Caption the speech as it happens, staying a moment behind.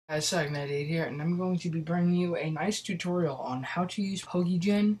Guys, Selector here, and I'm going to be bringing you a nice tutorial on how to use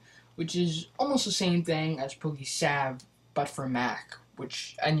Pokegen, which is almost the same thing as PokeSav, but for Mac.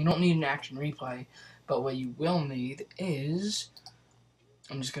 And you don't need an action replay, but what you will need is,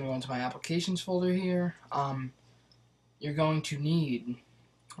 I'm just going to go into my applications folder here. You're going to need,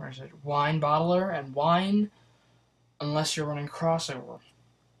 where is it? Wine bottler and wine, unless you're running crossover.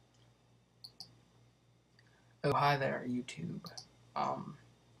 Oh, hi there, YouTube.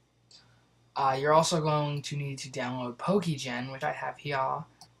 You're also going to need to download Pokegen, which I have here.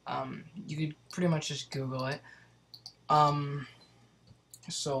 You could pretty much just Google it.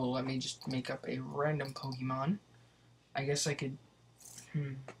 So let me just make up a random Pokemon. I guess I could,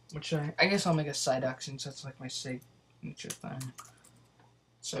 I guess I'll make a Psyduck since that's like my signature thing.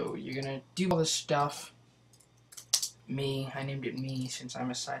 So you're gonna do all this stuff. I named it me since I'm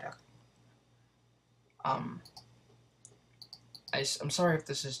a Psyduck. I'm sorry if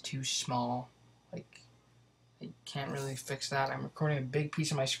this is too small. Like, I can't really fix that. I'm recording a big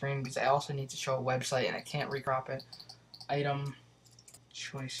piece of my screen because I also need to show a website and I can't recrop it. Item,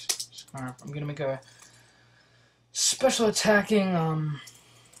 choice, scarf. I'm gonna make a special attacking,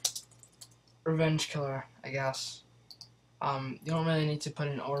 revenge killer, I guess. You don't really need to put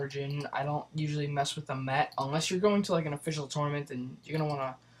an origin. I don't usually mess with the Met unless you're going to like an official tournament, and you're gonna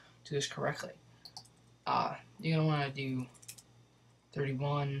wanna do this correctly. You're gonna wanna do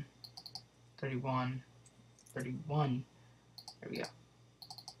 31, 31, 31. There we go.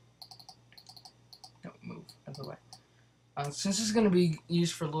 No, move out of the way. Since this is going to be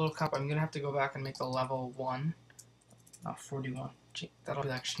used for Little Cup, I'm going to have to go back and make the level 1. Not 41. Gee, that'll be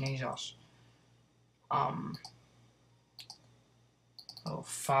like Schneezaus. Level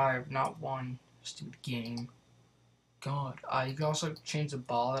 5, not 1. Stupid game. God. You can also change the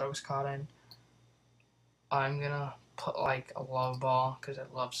ball that I was caught in. I'm going to put like a love ball because I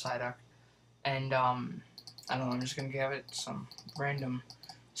love Psyduck. And, I don't know, I'm just going to give it some random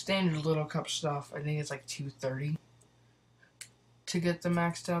standard Little Cup stuff. I think it's like 230 to get the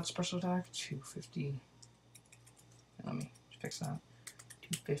maxed out special attack. 250. Let me fix that.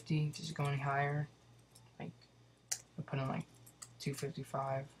 250. Does it go any higher? Like, I'll put in like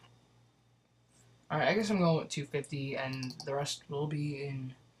 255. Alright, I guess I'm going with 250, and the rest will be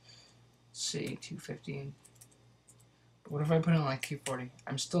in, let's see, 250. But what if I put in like 240?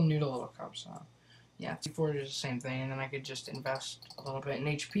 I'm still new to Little Cup, so yeah, 240 is the same thing, and then I could just invest a little bit in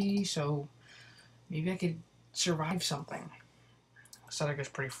HP, so maybe I could survive something. Psyduck is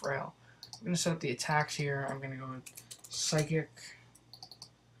pretty frail. I'm going to set up the attacks here. I'm going to go with Psychic,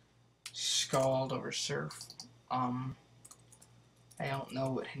 Scald over Surf. I don't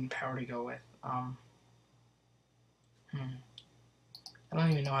know what hidden power to go with. I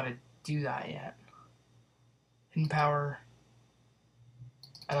don't even know how to do that yet. Hidden power.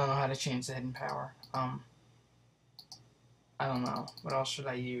 I don't know how to change the hidden power. I don't know. What else should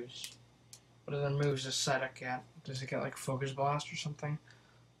I use? What other moves does Psyduck get? Does it get like Focus Blast or something?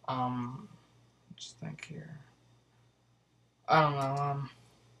 Let's think here. I don't know.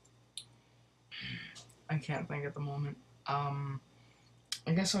 I can't think at the moment.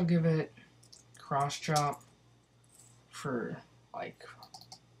 I guess I'll give it Cross Chop for like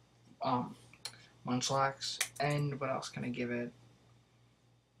Munchlax. And what else can I give it?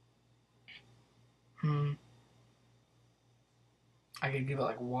 I could give it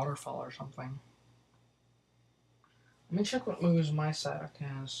like Waterfall or something. Let me check what moves my Psyduck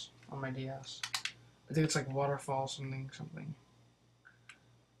has on my DS. I think it's like Waterfall something.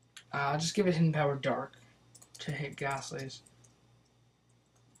 I'll just give it Hidden Power Dark to hit Ghastlies.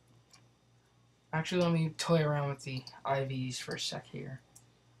 Actually, let me toy around with the IVs for a sec here.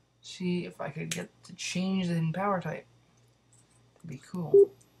 See if I could get to change the Hidden Power type. That'd be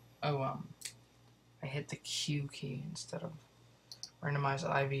cool. Oh, I hit the Q key instead of randomize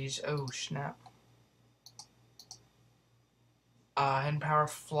IVs. Oh, snap. Hidden Power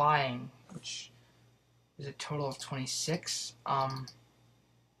Flying, which is a total of 26.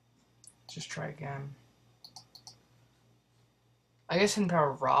 Just try again. I guess Hidden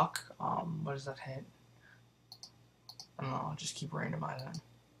Power Rock. What does that hit? I don't know. I'll just keep randomizing.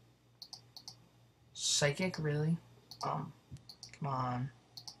 Psychic, really? Come on.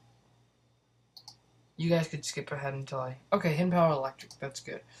 You guys could skip ahead until okay, Hidden Power Electric. That's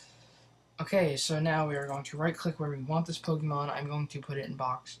good. Okay, so now we are going to right-click where we want this Pokemon. I'm going to put it in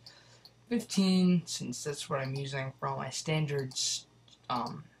box 15, since that's what I'm using for all my standards.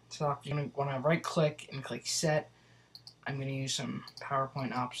 So you're going to want to right-click and click Set. I'm going to use some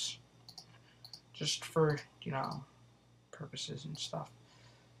PowerPoint ups, just for, purposes and stuff.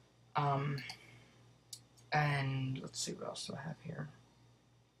 And let's see what else do I have here.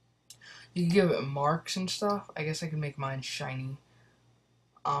 You can give it marks and stuff. I guess I can make mine shiny.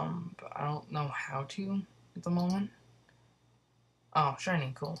 But I don't know how to at the moment. Oh,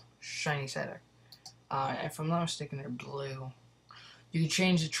 shiny, cool. Shiny Psyduck. If I'm not mistaken, they're blue. You can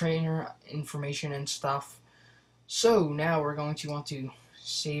change the trainer information and stuff. So now we're going to want to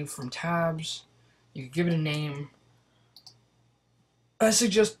save from tabs. You can give it a name. I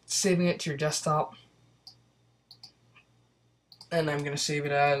suggest saving it to your desktop. And I'm going to save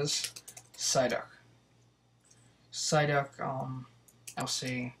it as Psyduck. Psyduck,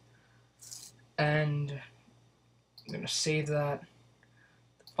 LC. And I'm going to save that.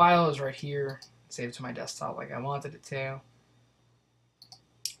 The file is right here. Save it to my desktop like I wanted it to.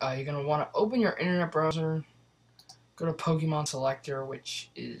 You're going to want to open your internet browser. Go to Pokemon Selector, which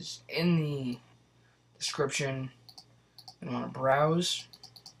is in the description. You're going to want to browse.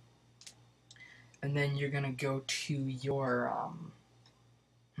 And then you're going to go to your,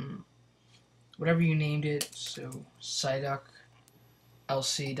 whatever you named it. So, Psyduck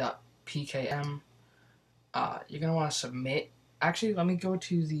lc.pkm. You're going to want to submit. Actually, let me go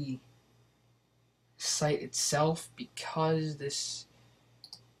to the site itself, because this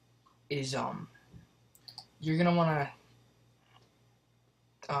is, you're going to want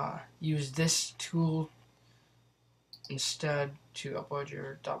to use this tool instead to upload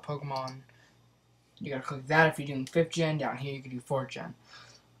your .pokemon. You gotta click that if you're doing 5th gen. Down here you can do 4th gen.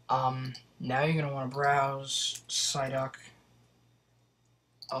 Now you're gonna want to browse Psyduck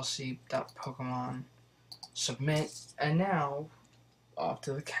lc.pokemon, submit, and now off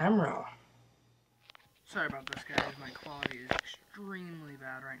to the camera. Sorry about this, guys. My quality is extremely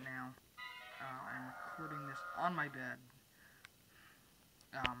bad right now. I'm recording this on my bed.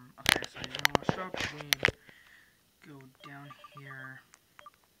 Okay, so you're gonna want to start the game. Go down here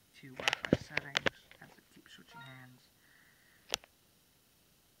to Wi-Fi settings. I have to keep switching hands.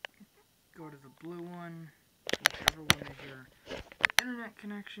 Go to the blue one, whichever one is your internet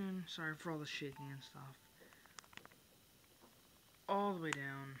connection. Sorry for all the shaking and stuff. All the way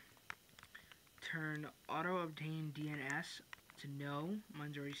down. Turn auto obtain DNS to no.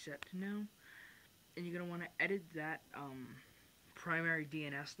 Mine's already set to no. And you're gonna want to edit that primary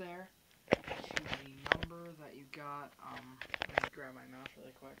DNS there to the number that you got. Let me grab my mouse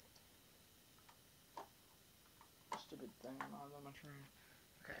really quick. Stupid thing, I'm not that much room.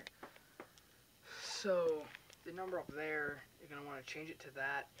 Okay. So the number up there, you're gonna want to change it to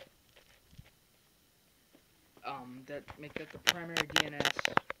that. Make that the primary DNS.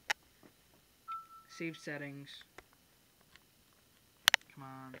 Save settings. Come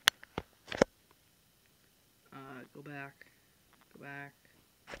on. Go back. Go back.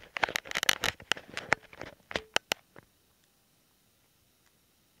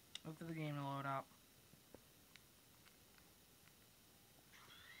 Wait for the game to load up.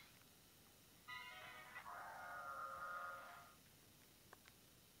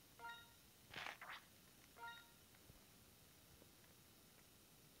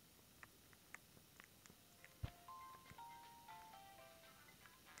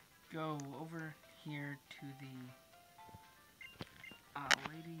 Go over here to the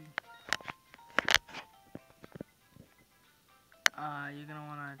lady. You're gonna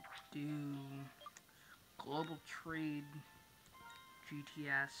wanna do global trade,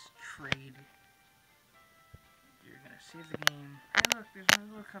 GTS trade. You're gonna save the game. Hey look, there's my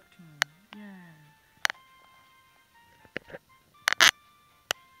little cup team. Yeah.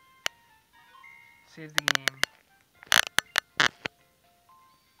 Save the game.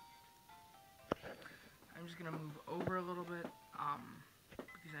 I'm just gonna move over a little bit,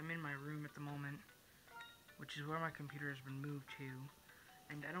 because I'm in my room at the moment, which is where my computer has been moved to,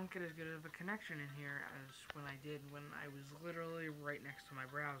 and I don't get as good of a connection in here as when I did when I was literally right next to my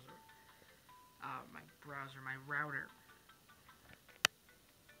browser. My router.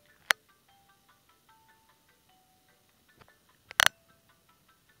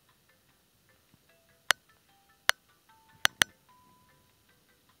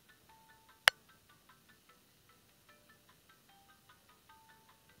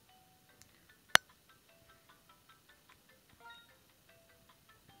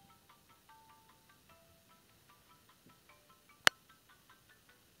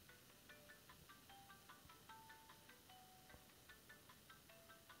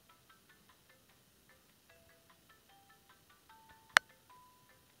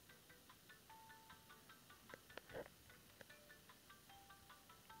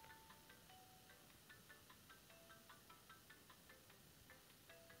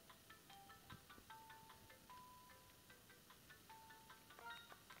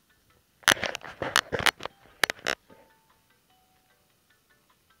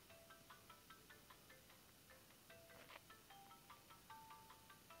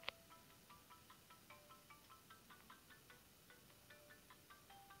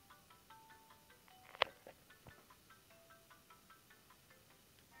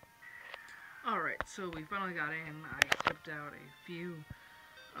 So we finally got in. I clipped out a few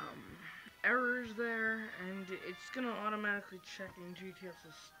errors there, and it's gonna automatically checking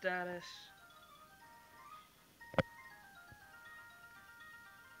GTS's status.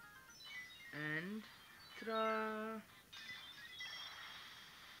 And ta-da!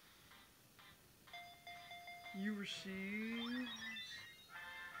 You received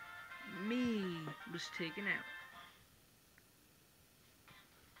me was taken out.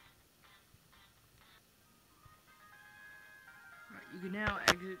 Alright, you can now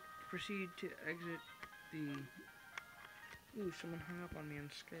proceed to exit the... Ooh, someone hung up on me on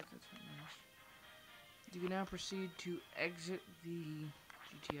Skype, that's not nice. You can now proceed to exit the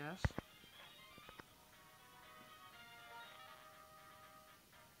GTS.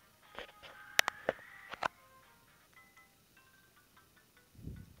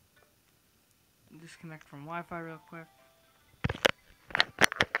 Disconnect from Wi-Fi real quick.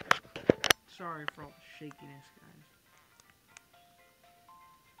 Sorry for all the shakiness, guys.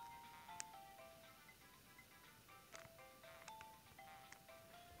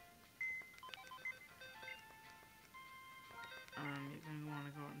 You're going to want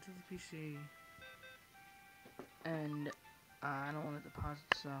to go into the PC. And I don't want to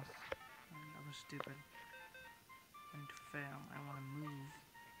deposit stuff. That was stupid. And to fail, I want to move.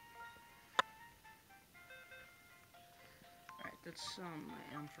 Alright, that's my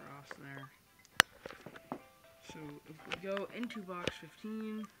Ampharos there. So if we go into box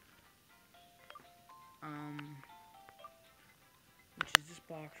 15, which is this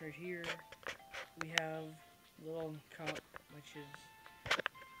box right here, we have a little cup, which is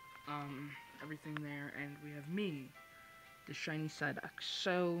everything there, and we have me, the shiny Psyduck.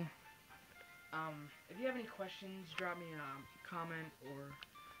 So if you have any questions, drop me a comment or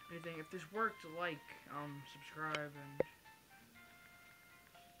anything. If this worked, like, subscribe, and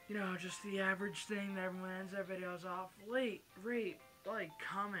you know, just the average thing that everyone ends their videos off. Rate, like,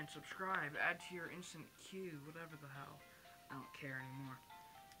 comment, subscribe, add to your instant queue, whatever the hell. I don't care anymore.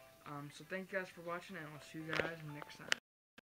 So thank you guys for watching, and I'll see you guys next time.